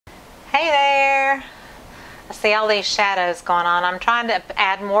Hey there! I see all these shadows going on. I'm trying to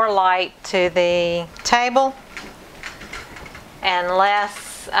add more light to the table and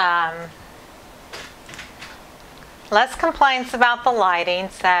less complaints about the lighting.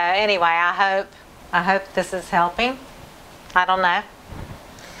 So anyway, I hope this is helping. I don't know.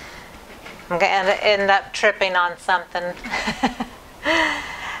 I'm going to end up tripping on something.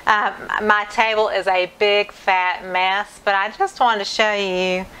 My table is a big fat mess, but I just wanted to show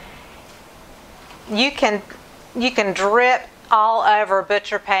you. You can drip all over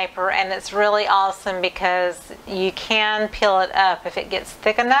butcher paper, and it's really awesome because you can peel it up if it gets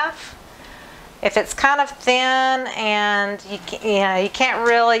thick enough. If it's kind of thin and you can't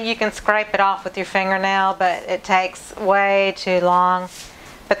really, you can scrape it off with your fingernail, but it takes way too long.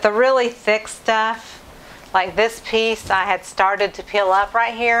 But the really thick stuff, like this piece, I had started to peel up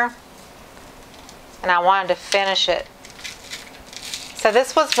right here, and I wanted to finish it. So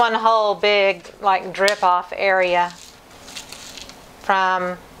this was one whole big like drip off area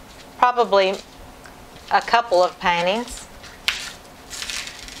from probably a couple of paintings.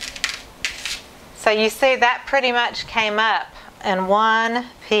 So you see that pretty much came up in one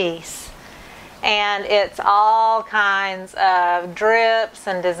piece, and it's all kinds of drips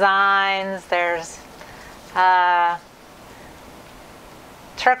and designs. There's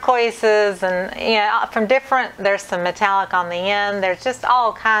turquoises and from different, there's some metallic on the end. There's just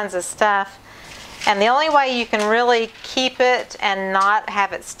all kinds of stuff, and the only way you can really keep it and not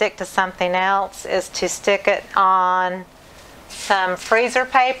have it stick to something else is to stick it on some freezer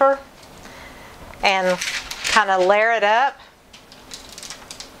paper and kind of layer it up.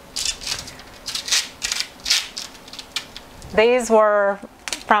 These were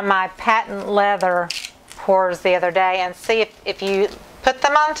from my patent leather pours the other day, and see if you put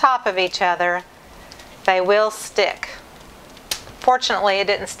them on top of each other, they will stick. Fortunately, it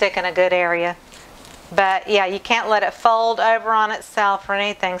didn't stick in a good area. But yeah, you can't let it fold over on itself or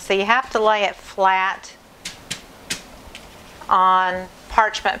anything, so you have to lay it flat on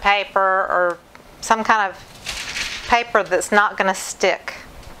parchment paper or some kind of paper that's not going to stick.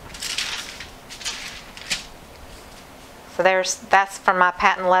 So that's from my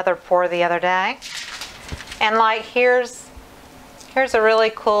patent leather pour the other day. And like here's a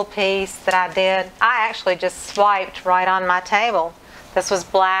really cool piece that I did. I actually just swiped right on my table. This was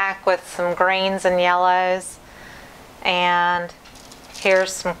black with some greens and yellows, and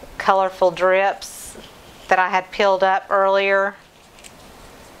here's some colorful drips that I had peeled up earlier.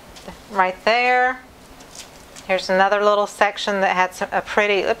 Right there. Here's another little section that had a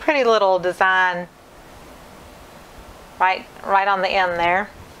pretty little design right on the end there.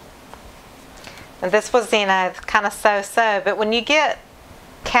 And this was, kind of so-so, but when you get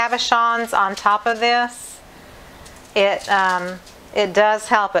cabochons on top of this, it does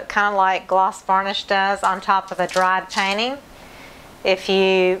help. It kind of like gloss varnish does on top of a dried painting. If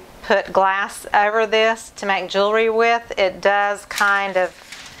you put glass over this to make jewelry with, it does kind of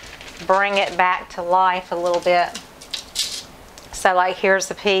bring it back to life a little bit. So like here's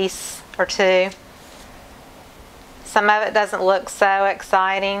a piece or two. Some of it doesn't look so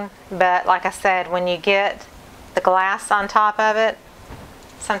exciting, but like I said, when you get the glass on top of it,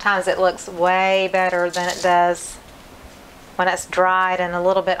 sometimes it looks way better than it does when it's dried and a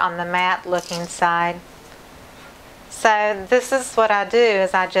little bit on the matte looking side. So this is what I do,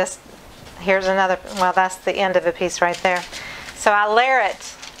 is here's another, well, that's the end of a piece right there. So I layer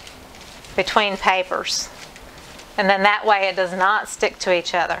it between papers, and then that way it does not stick to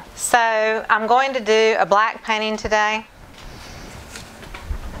each other. So I'm going to do a black painting today.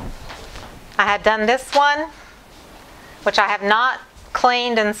 I had done this one, which I have not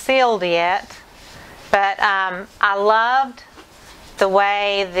cleaned and sealed yet, but I loved the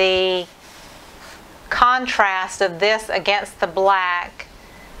way the contrast of this against the black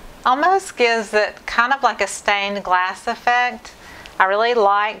almost gives it kind of like a stained glass effect. I really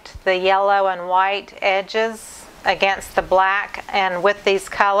liked the yellow and white edges against the black and with these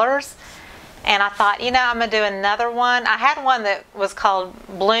colors. And I thought, I'm going to do another one. I had one that was called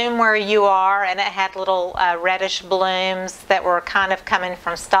Bloom Where You Are, and it had little reddish blooms that were kind of coming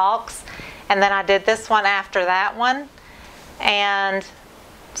from stalks. And then I did this one after that one. And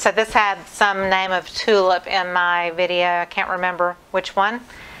so this had some name of tulip in my video. I can't remember which one.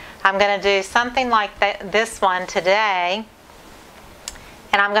 I'm going to do something like this one today.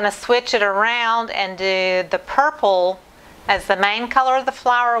 And I'm going to switch it around and do the purple as the main color of the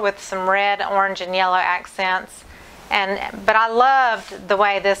flower with some red, orange, and yellow accents. But I loved the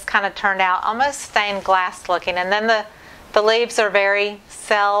way this kind of turned out, almost stained glass looking. And then the leaves are very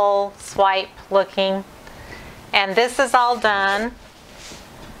cell swipe looking. And this is all done.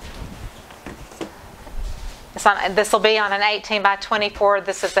 This will be on an 18 by 24.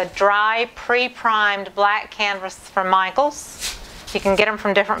 This is a dry, pre-primed black canvas from Michaels. You can get them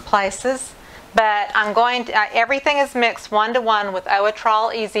from different places. But I'm going to, everything is mixed 1-to-1 with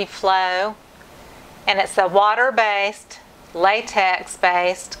Owatrol Easy Flow. And it's a water-based,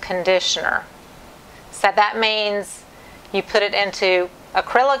 latex-based conditioner. So that means you put it into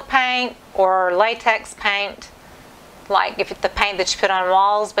acrylic paint or latex paint, like if it's the paint that you put on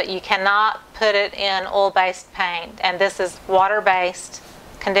walls, but you cannot put it in oil-based paint. And this is water-based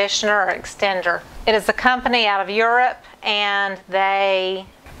conditioner or extender. It is a company out of Europe, and they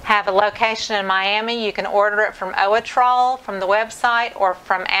have a location in Miami. You can order it from Owatrol from the website or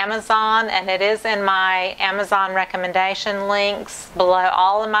from Amazon, and it is in my Amazon recommendation links below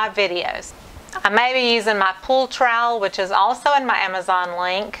all of my videos. I may be using my pool trowel, which is also in my Amazon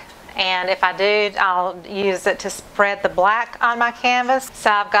link. And if I do, I'll use it to spread the black on my canvas. So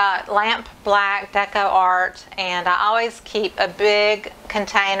I've got lamp black DecoArt, and I always keep a big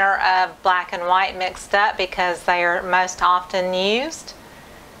container of black and white mixed up because they are most often used.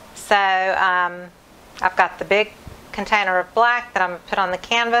 So I've got the big container of black that I'm going to put on the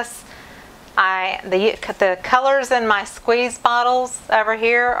canvas. The colors in my squeeze bottles over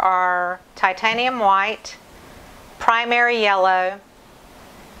here are titanium white, primary yellow,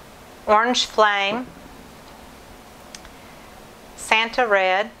 orange flame, Santa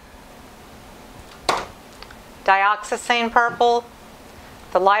red, dioxazine purple,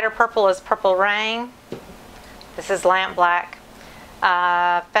 the lighter purple is purple rain, this is lamp black,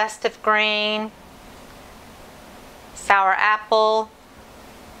 festive green, sour apple,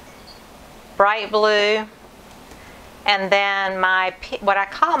 bright blue, and then what I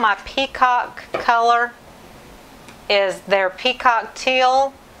call my peacock color is their peacock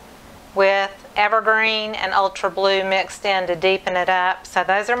teal with evergreen and ultra blue mixed in to deepen it up. So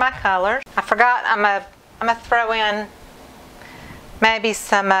those are my colors. I forgot, I'm gonna throw in maybe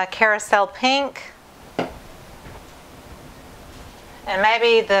some carousel pink and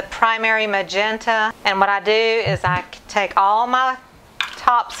maybe the primary magenta. And what I do is I take all my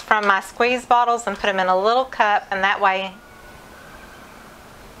tops from my squeeze bottles and put them in a little cup, and that way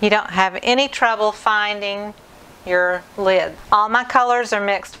you don't have any trouble finding your lid. All my colors are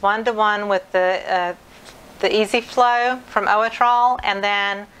mixed 1-to-1 with the Easy Flow from Owatrol, and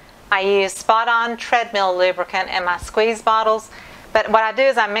then I use Spot On treadmill lubricant in my squeeze bottles. But what I do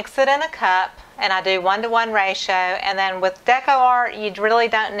is I mix it in a cup and I do 1-to-1 ratio, and then with DecoArt you really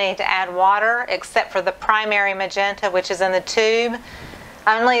don't need to add water except for the primary magenta, which is in the tube.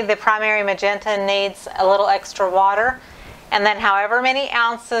 Only the primary magenta needs a little extra water. And then however many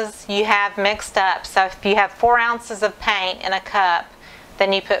ounces you have mixed up, so if you have 4 ounces of paint in a cup,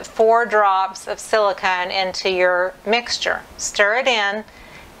 then you put 4 drops of silicone into your mixture. Stir it in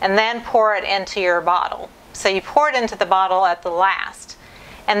and then pour it into your bottle. So you pour it into the bottle at the last.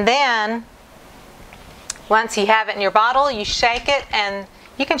 And then once you have it in your bottle, you shake it, and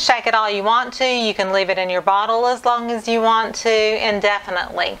you can shake it all you want to. You can leave it in your bottle as long as you want to,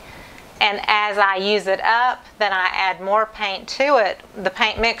 indefinitely. And as I use it up, then I add more paint to it, the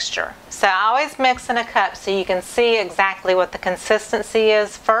paint mixture. So I always mix in a cup so you can see exactly what the consistency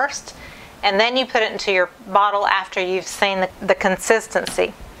is first, and then you put it into your bottle after you've seen the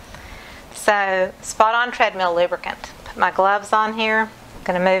consistency. So Spot On treadmill lubricant. Put my gloves on here. I'm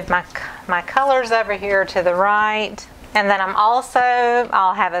going to move my colors over here to the right. And then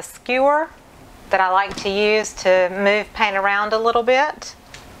I'll have a skewer that I like to use to move paint around a little bit.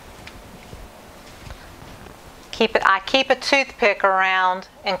 I keep a toothpick around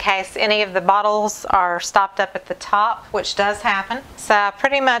in case any of the bottles are stopped up at the top, which does happen. So I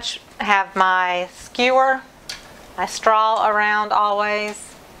pretty much have my skewer, my straw around always.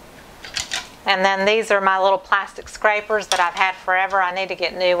 And then these are my little plastic scrapers that I've had forever. I need to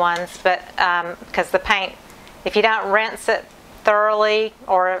get new ones, but because the paint, if you don't rinse it thoroughly,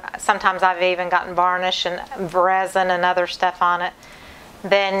 or sometimes I've even gotten varnish and resin and other stuff on it,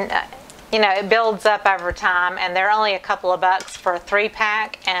 then you know, it builds up over time, and they're only a couple of bucks for a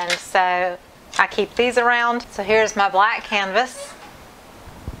 3-pack, and so I keep these around. So here's my black canvas,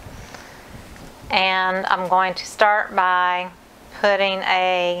 and I'm going to start by putting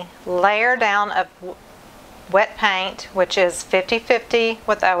a layer down of wet paint, which is 50-50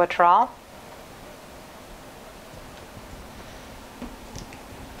 with Owatrol.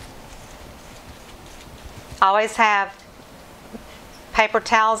 Always have paper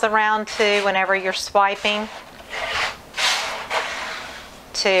towels around too whenever you're swiping,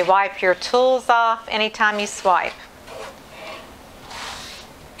 to wipe your tools off anytime you swipe.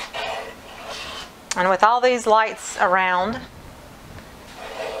 And with all these lights around,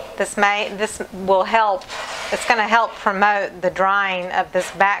 this will help it's going to help promote the drying of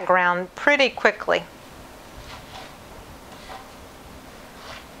this background pretty quickly.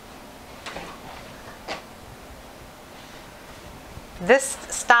 This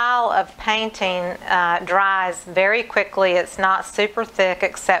style of painting dries very quickly. It's not super thick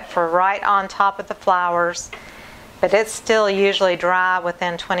except for right on top of the flowers, but it's still usually dry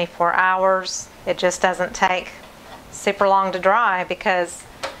within 24 hours. It just doesn't take super long to dry because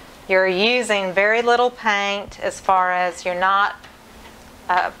you're using very little paint, as far as you're not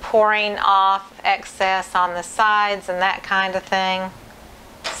pouring off excess on the sides and that kind of thing.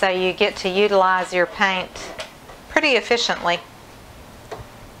 So you get to utilize your paint pretty efficiently.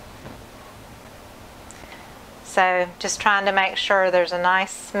 So just trying to make sure there's a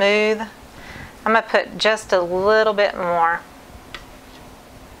nice smooth. I'm going to put just a little bit more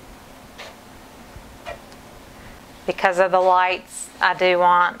because of the lights. I do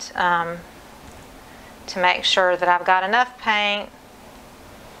want to make sure that I've got enough paint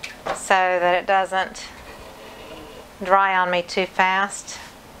so that it doesn't dry on me too fast.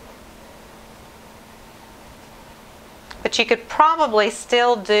 But you could probably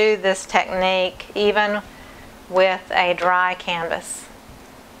still do this technique even with a dry canvas.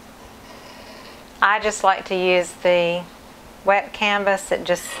 I just like to use the wet canvas. It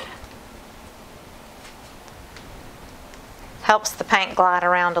just helps the paint glide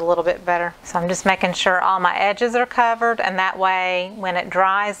around a little bit better. So I'm just making sure all my edges are covered, and that way when it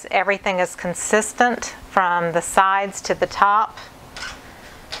dries everything is consistent from the sides to the top,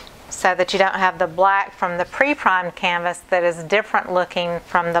 so that you don't have the black from the pre-primed canvas that is different looking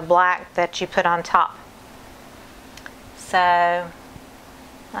from the black that you put on top. So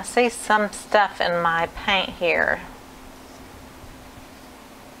I see some stuff in my paint here.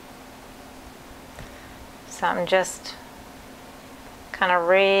 So I'm just kind of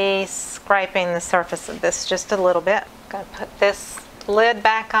re-scraping the surface of this just a little bit. Going to put this lid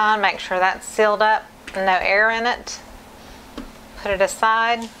back on, make sure that's sealed up, no air in it. Put it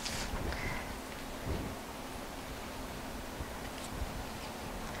aside.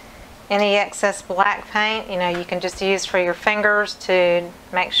 Any excess black paint, you can just use for your fingers to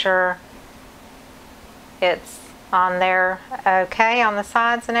make sure it's on there okay on the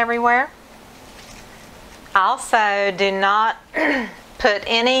sides and everywhere. Also, do not put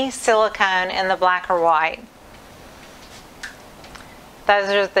any silicone in the black or white. Those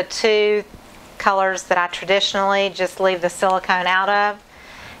are the two colors that I traditionally just leave the silicone out of.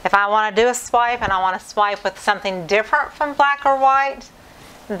 If I want to do a swipe and I want to swipe with something different from black or white,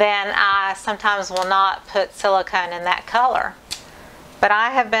 then I sometimes will not put silicone in that color. But I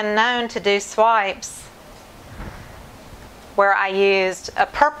have been known to do swipes where I used a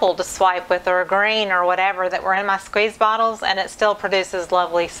purple to swipe with, or a green or whatever, that were in my squeeze bottles, and it still produces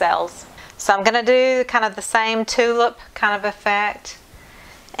lovely cells. So I'm going to do kind of the same tulip kind of effect,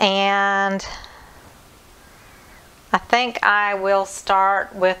 and I think I will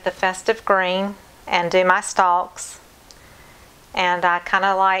start with the Festive green and do my stalks. And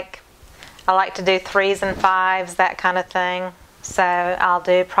I like to do 3s and 5s, that kind of thing. So I'll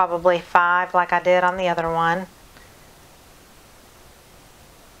do probably 5 like I did on the other one.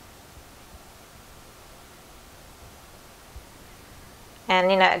 And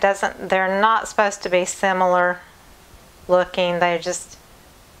they're not supposed to be similar looking. I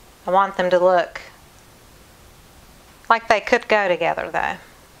want them to look like they could go together though.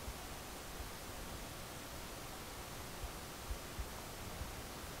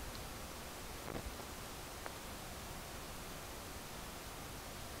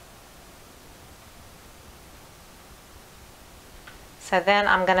 So then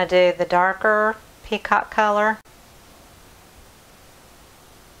I'm going to do the darker peacock color,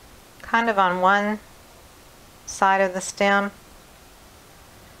 kind of on one side of the stem,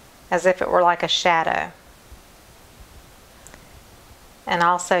 as if it were like a shadow. And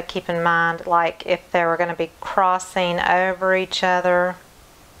also keep in mind, like if they were going to be crossing over each other,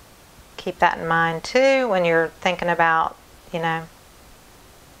 keep that in mind too when you're thinking about, even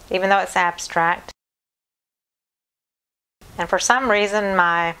though it's abstract. And for some reason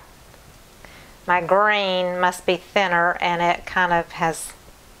my green must be thinner, and it kind of has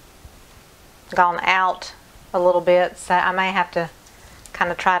gone out a little bit, so I may have to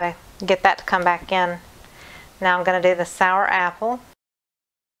kind of try to get that to come back in. Now I'm going to do the sour apple,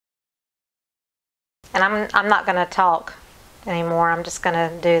 and I'm not going to talk anymore. I'm just going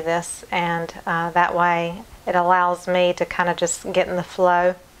to do this, and that way it allows me to kind of just get in the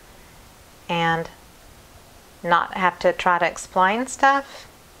flow and not have to try to explain stuff.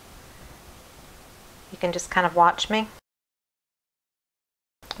 You can just kind of watch me.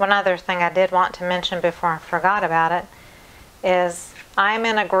 One other thing I did want to mention before I forgot about it is I'm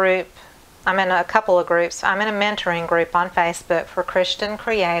in a couple of groups. I'm in a mentoring group on Facebook for Christian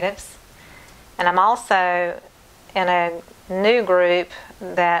creatives, and I'm also in a new group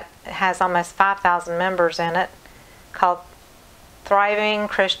that has almost 5,000 members in it called Thriving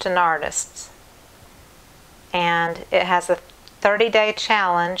Christian Artists, and it has a 30-day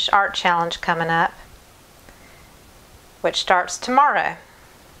challenge, art challenge coming up, which starts tomorrow.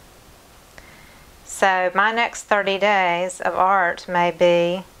 So my next 30 days of art may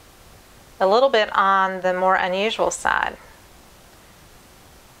be a little bit on the more unusual side.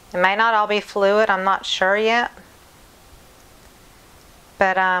 It may not all be fluid, I'm not sure yet.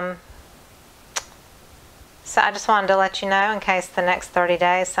 But so I just wanted to let you know, in case the next 30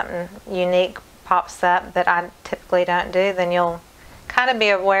 days something unique pops up that I typically don't do, then you'll kind of be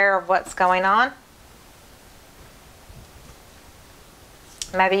aware of what's going on.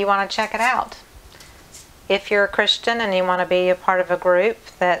 Maybe you want to check it out. If you're a Christian and you want to be a part of a group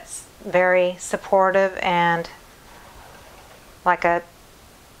that's very supportive and like a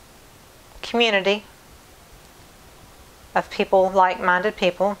community of people, like-minded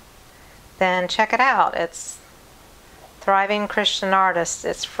people, then check it out. It's Thriving Christian Artists.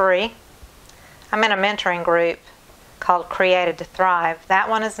 It's free. I'm in a mentoring group called Created to Thrive. That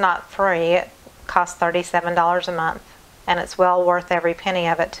one is not free. It costs $37 a month, and it's well worth every penny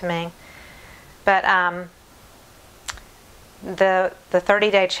of it to me. But the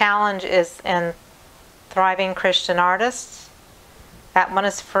 30-day challenge is in Thriving Christian Artists. That one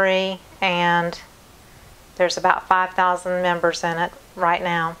is free, and there's about 5,000 members in it right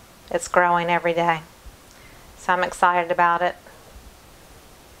now. It's growing every day. So I'm excited about it.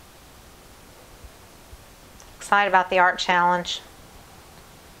 Excited about the art challenge.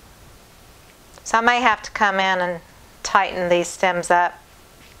 So I may have to come in and tighten these stems up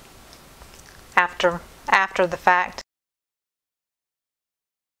after the fact.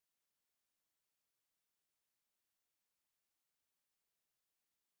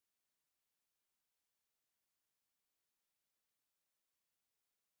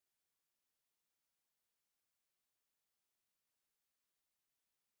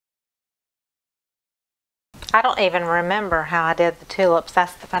 I don't even remember how I did the tulips.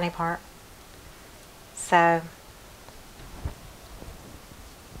 That's the funny part. So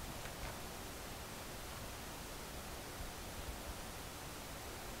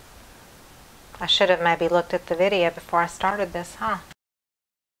I should have maybe looked at the video before I started this, huh?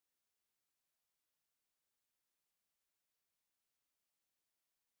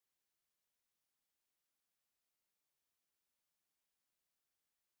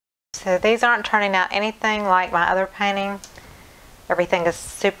 So these aren't turning out anything like my other painting. Everything is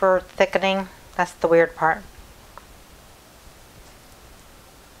super thickening. That's the weird part.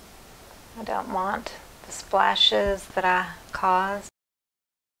 I don't want the splashes that I caused.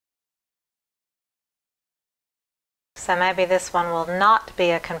 So maybe this one will not be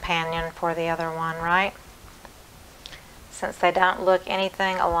a companion for the other one, right? Since they don't look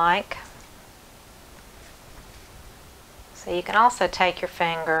anything alike. So you can also take your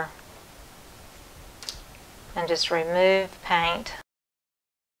finger and just remove paint.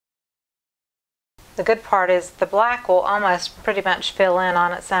 The good part is the black will almost pretty much fill in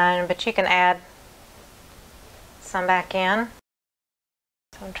on its own, but you can add some back in.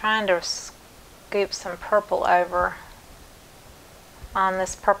 So I'm trying to scoop some purple over on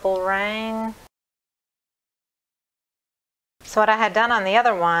this purple rain. So what I had done on the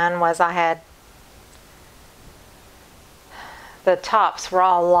other one was the tops were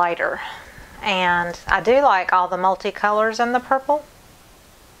all lighter. And I do like all the multicolors in the purple.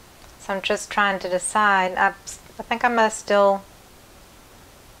 So I'm just trying to decide. I think I must still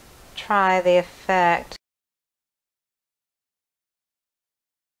try the effect.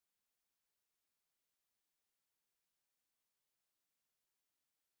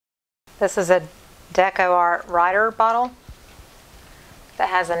 This is a DecoArt writer bottle that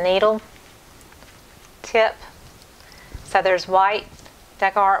has a needle tip. So there's white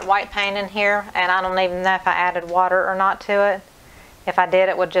DecoArt white paint in here, and I don't even know if I added water or not to it. If I did,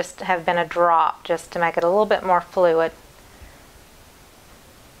 it would just have been a drop just to make it a little bit more fluid.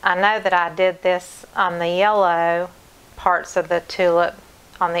 I know that I did this on the yellow parts of the tulip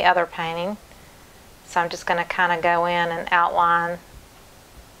on the other painting, so I'm just going to kind of go in and outline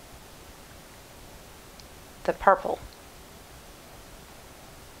the purple.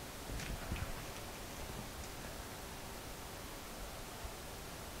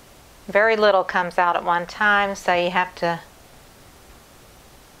 Very little comes out at one time, so you have to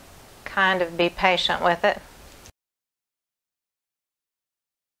kind of be patient with it.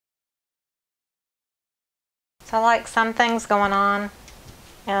 So I like some things going on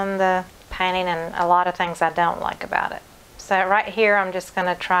in the painting and a lot of things I don't like about it. So right here I'm just going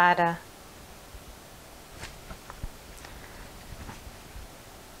to try to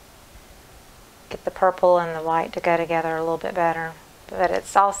get the purple and the white to go together a little bit better. But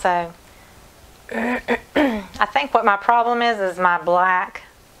it's also, I think what my problem is my black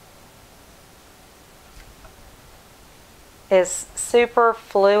is super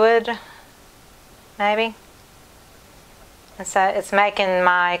fluid, maybe. And so it's making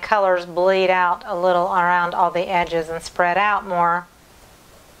my colors bleed out a little around all the edges and spread out more.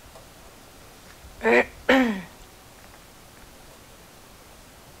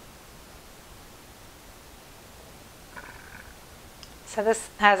 So this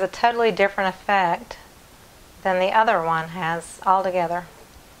has a totally different effect than the other one has altogether.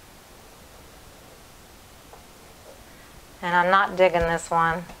 And I'm not digging this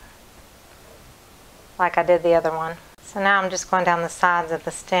one like I did the other one. So now I'm just going down the sides of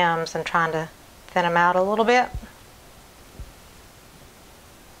the stems and trying to thin them out a little bit.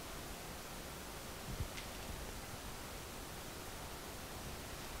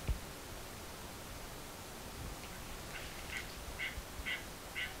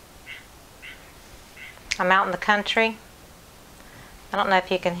 I'm out in the country. I don't know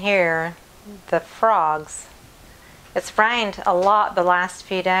if you can hear the frogs. It's rained a lot the last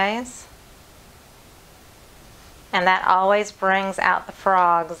few days, and that always brings out the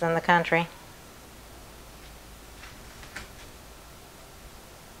frogs in the country.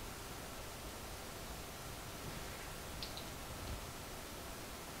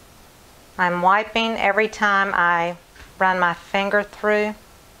 I'm wiping every time I run my finger through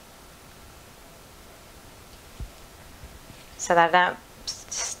so that I don't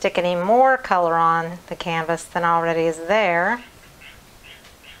stick any more color on the canvas than already is there.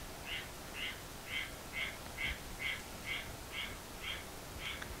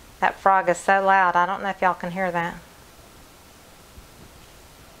 That frog is so loud, I don't know if y'all can hear that.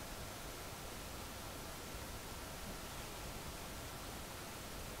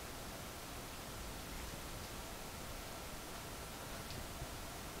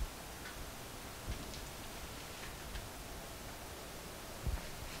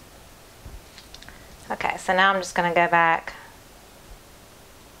 Okay, so now I'm just going to go back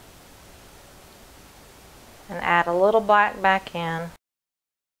and add a little black back in.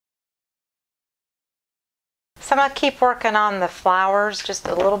 So I'm going to keep working on the flowers just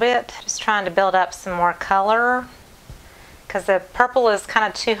a little bit, just trying to build up some more color because the purple is kind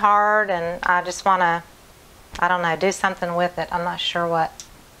of too hard and I just want to, I don't know, do something with it. I'm not sure what.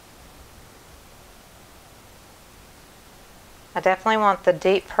 I definitely want the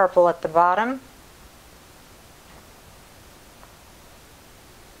deep purple at the bottom.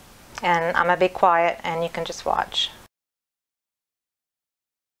 And I'm going to be quiet and you can just watch.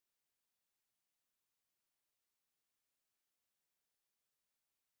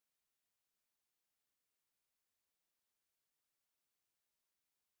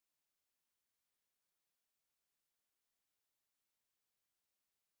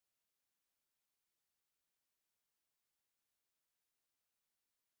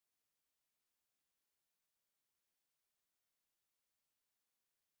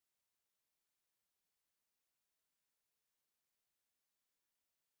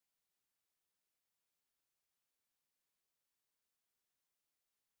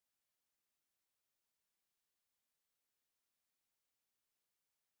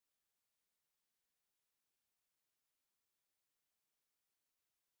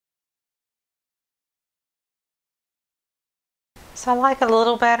 So I like it a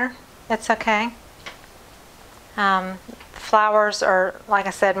little better. It's okay. The flowers are, like I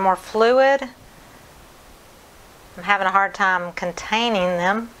said, more fluid. I'm having a hard time containing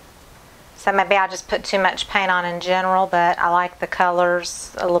them. So maybe I just put too much paint on in general, but I like the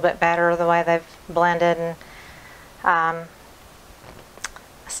colors a little bit better, the way they've blended. And I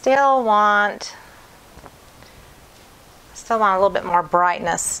still want a little bit more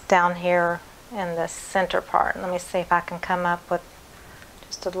brightness down here in the center part. Let me see if I can come up with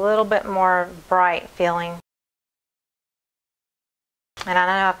just a little bit more bright feeling. And I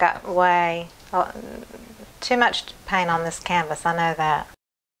know I've got way too much paint on this canvas, I know that.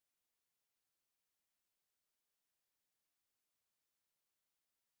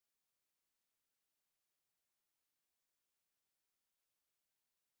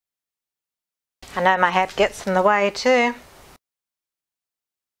 I know my head gets in the way too.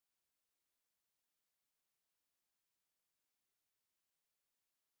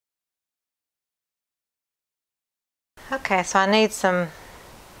 Okay, so I need some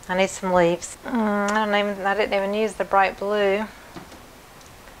I need some leaves. I didn't even use the bright blue.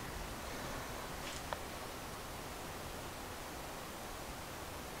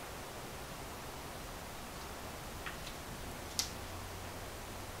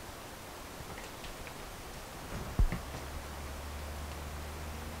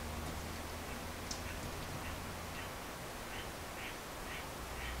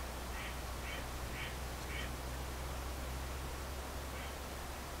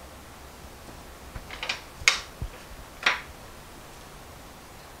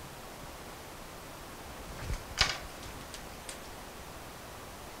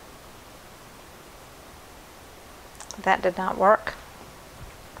 That did not work.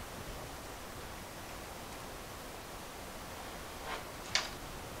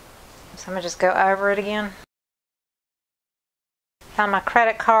 So I'm going to just go over it again. Found my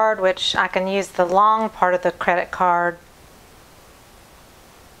credit card, which I can use the long part of the credit card.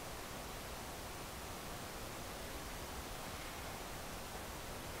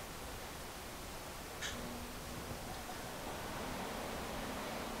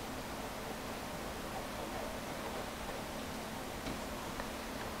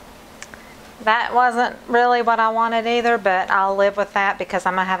 That wasn't really what I wanted either, but I'll live with that because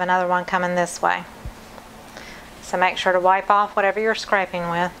I'm going to have another one coming this way. So make sure to wipe off whatever you're scraping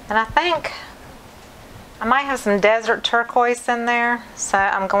with. And I think I might have some desert turquoise in there, so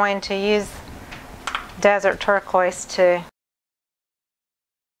I'm going to use desert turquoise too.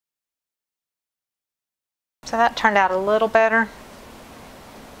 So that turned out a little better.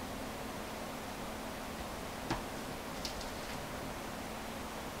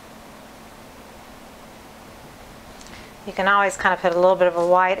 You can always kind of put a little bit of a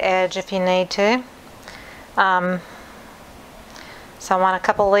white edge if you need to. So I want a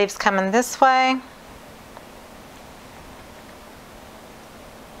couple leaves coming this way.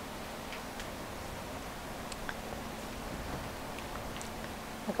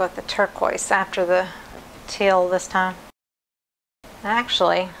 I'll go with the turquoise after the teal this time.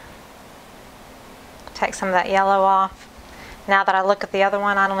 Actually, take some of that yellow off. Now that I look at the other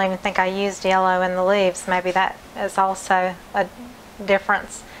one, I don't even think I used yellow in the leaves. Maybe that is also a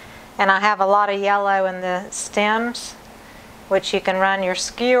difference. And I have a lot of yellow in the stems, which you can run your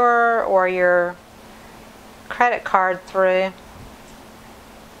skewer or your credit card through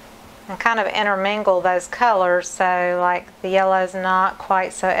and kind of intermingle those colors so like the yellow's not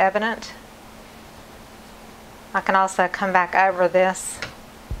quite so evident. I can also come back over this.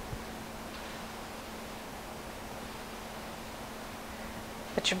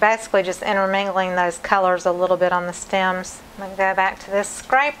 But you're basically just intermingling those colors a little bit on the stems. I'm going to go back to this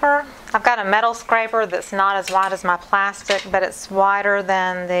scraper. I've got a metal scraper that's not as wide as my plastic, but it's wider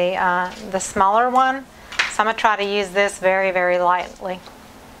than the smaller one. So I'm going to try to use this very, very lightly.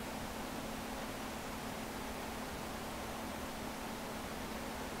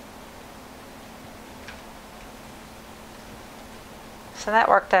 So that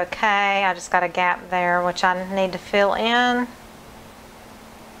worked okay. I just got a gap there, which I need to fill in.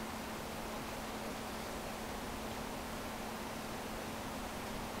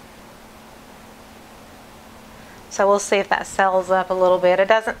 So we'll see if that sells up a little bit. It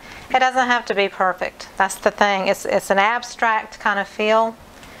doesn't have to be perfect. That's the thing. It's an abstract kind of feel,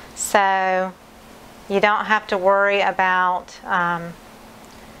 so you don't have to worry about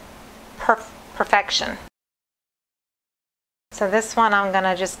perfection. So this one I'm going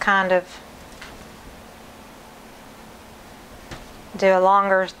to just kind of do a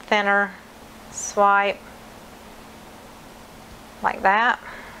longer, thinner swipe like that.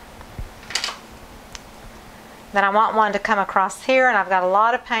 Then I want one to come across here, and I've got a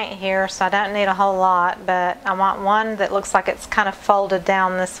lot of paint here, so I don't need a whole lot, but I want one that looks like it's kind of folded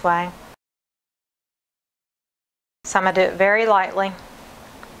down this way. So I'm going to do it very lightly.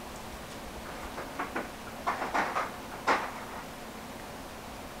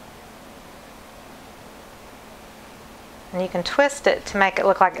 And you can twist it to make it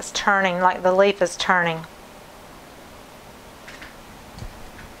look like it's turning, like the leaf is turning.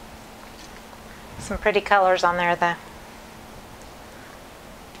 Some pretty colors on there though.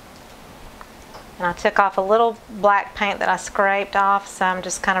 And I took off a little black paint that I scraped off, so I'm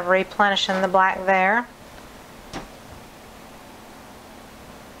just kind of replenishing the black there.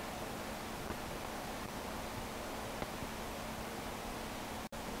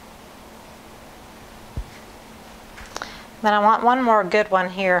 Then I want one more good one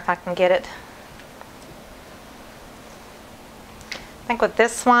here if I can get it. I think with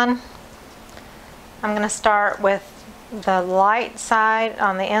this one, I'm going to start with the light side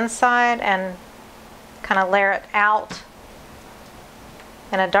on the inside and kind of layer it out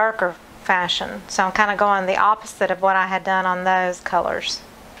in a darker fashion. So I'm kind of going the opposite of what I had done on those colors.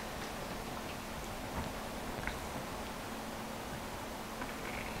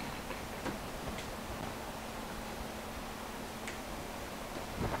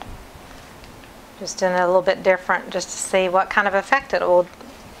 Just doing it a little bit different just to see what kind of effect it will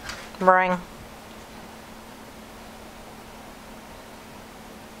bring.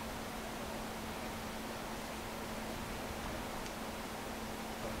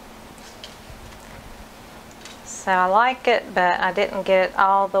 So I like it, but I didn't get it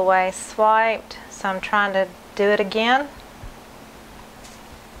all the way swiped, so I'm trying to do it again.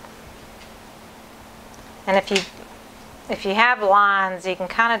 And if you have lines, you can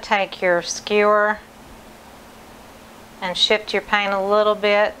kind of take your skewer and shift your paint a little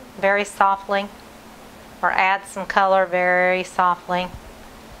bit very softly, or add some color very softly.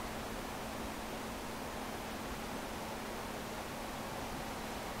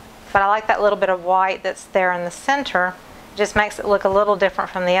 But I like that little bit of white that's there in the center. It just makes it look a little different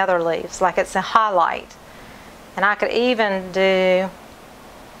from the other leaves, like it's a highlight. And I could even do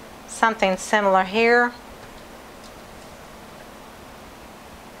something similar here.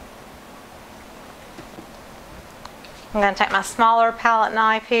 I'm going to take my smaller palette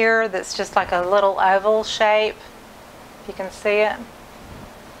knife here that's just like a little oval shape, if you can see it.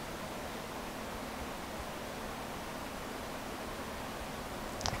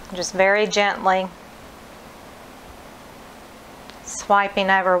 Just very gently swiping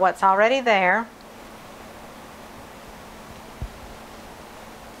over what's already there.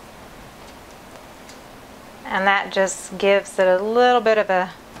 And that just gives it a little bit of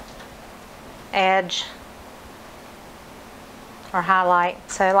a edge or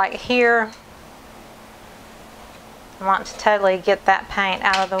highlight. So like here, I want to totally get that paint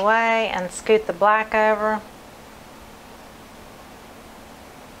out of the way and scoot the black over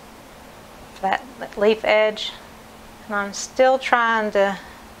that leaf edge. And I'm still trying to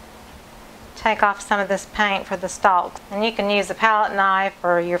take off some of this paint for the stalks. And you can use a palette knife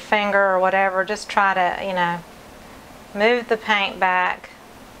or your finger or whatever. Just try to, you know, move the paint back,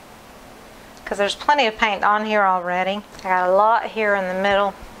 because there's plenty of paint on here already. I got a lot here in the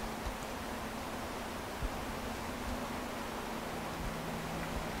middle.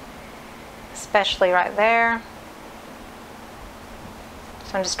 Especially right there.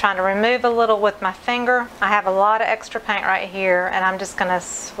 So I'm just trying to remove a little with my finger. I have a lot of extra paint right here, and I'm just going to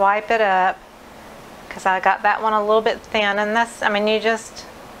swipe it up because I got that one a little bit thin. And that's, I mean, you're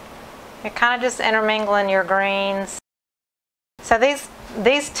kind of just intermingling your greens. So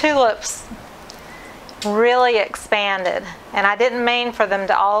these tulips really expanded, and I didn't mean for them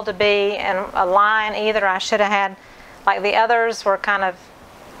to all to be in a line either. I should have had, like the others were kind of,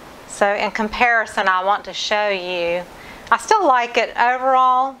 so in comparison I want to show you. I still like it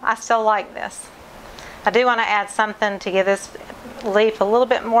overall. I still like this. I do want to add something to give this leaf a little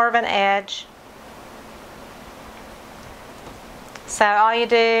bit more of an edge. So all you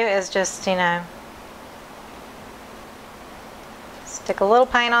do is just, you know, stick a little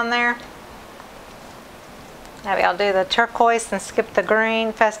paint on there. Maybe I'll do the turquoise and skip the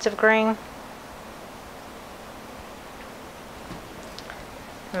green, festive green.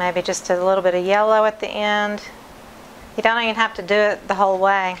 Maybe just a little bit of yellow at the end. You don't even have to do it the whole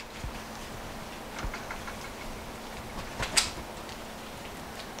way.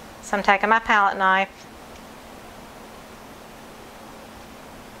 So I'm taking my palette knife.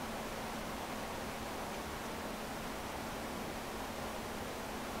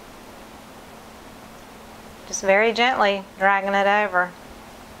 Just very gently dragging it over.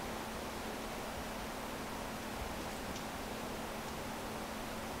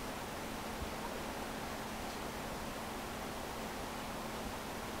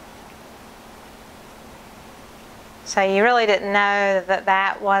 So you really didn't know that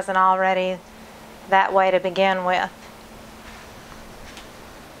that wasn't already that way to begin with.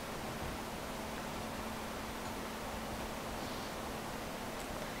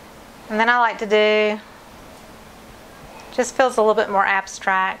 And then I like to do, just feels a little bit more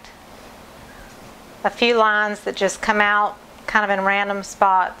abstract, a few lines that just come out kind of in random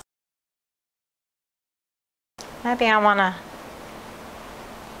spots. Maybe I want to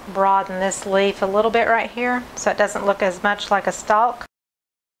broaden this leaf a little bit right here so it doesn't look as much like a stalk.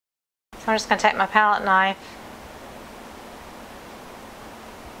 So I'm just going to take my palette knife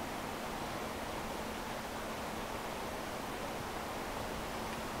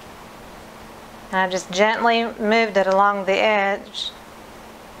and I just gently moved it along the edge,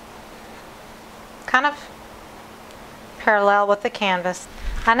 kind of parallel with the canvas.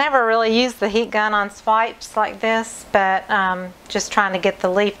 I never really use the heat gun on swipes like this, but just trying to get the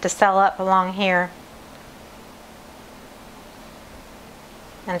leaf to settle up along here.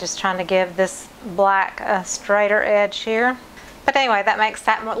 And just trying to give this black a straighter edge here. But anyway, that makes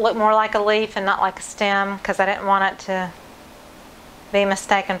that look more like a leaf and not like a stem, because I didn't want it to be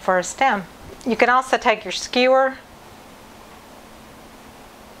mistaken for a stem. You can also take your skewer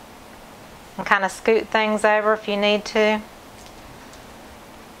and kind of scoot things over if you need to.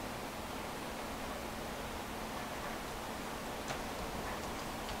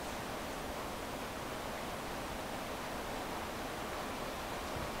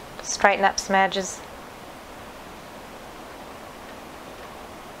 Straighten up some edges.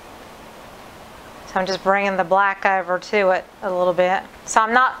 So I'm just bringing the black over to it a little bit. So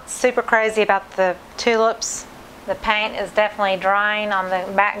I'm not super crazy about the tulips. The paint is definitely drying on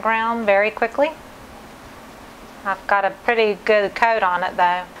the background very quickly. I've got a pretty good coat on it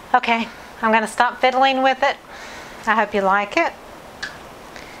though. Okay, I'm going to stop fiddling with it. I hope you like it.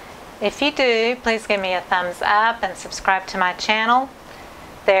 If you do, please give me a thumbs up and subscribe to my channel.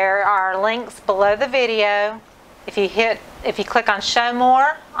 There are links below the video. If you click on Show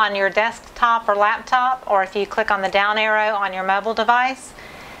More on your desktop or laptop, or if you click on the down arrow on your mobile device,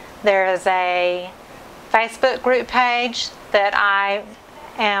 there is a Facebook group page that I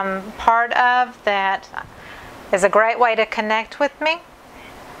am part of that is a great way to connect with me.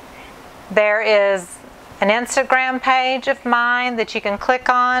 There is an Instagram page of mine that you can click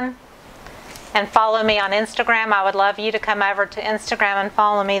on and follow me on Instagram. I would love you to come over to Instagram and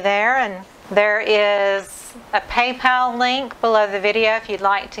follow me there. And there is a PayPal link below the video if you'd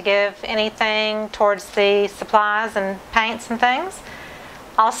like to give anything towards the supplies and paints and things.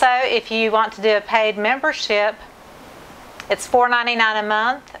 Also, if you want to do a paid membership, it's $4.99 a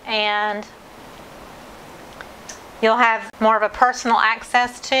month, and you'll have more of a personal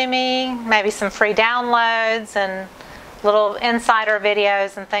access to me, maybe some free downloads and little insider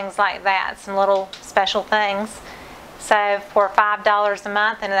videos and things like that, some little special things. So for $5 a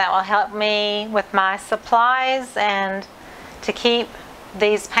month, and that will help me with my supplies and to keep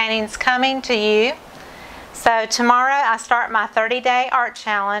these paintings coming to you. So tomorrow I start my 30-day art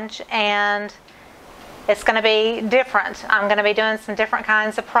challenge, and it's going to be different. I'm going to be doing some different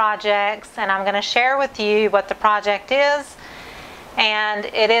kinds of projects, and I'm going to share with you what the project is. And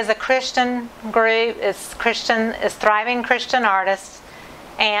it is a Christian group. It's thriving Christian artists.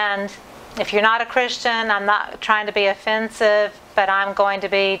 And if you're not a Christian, I'm not trying to be offensive, but I'm going to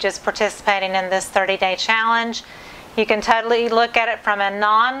be just participating in this 30-day challenge. You can totally look at it from a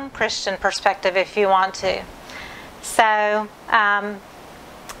non-Christian perspective if you want to. So I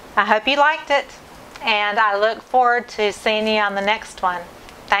hope you liked it, and I look forward to seeing you on the next one.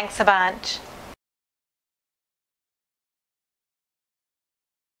 Thanks a bunch.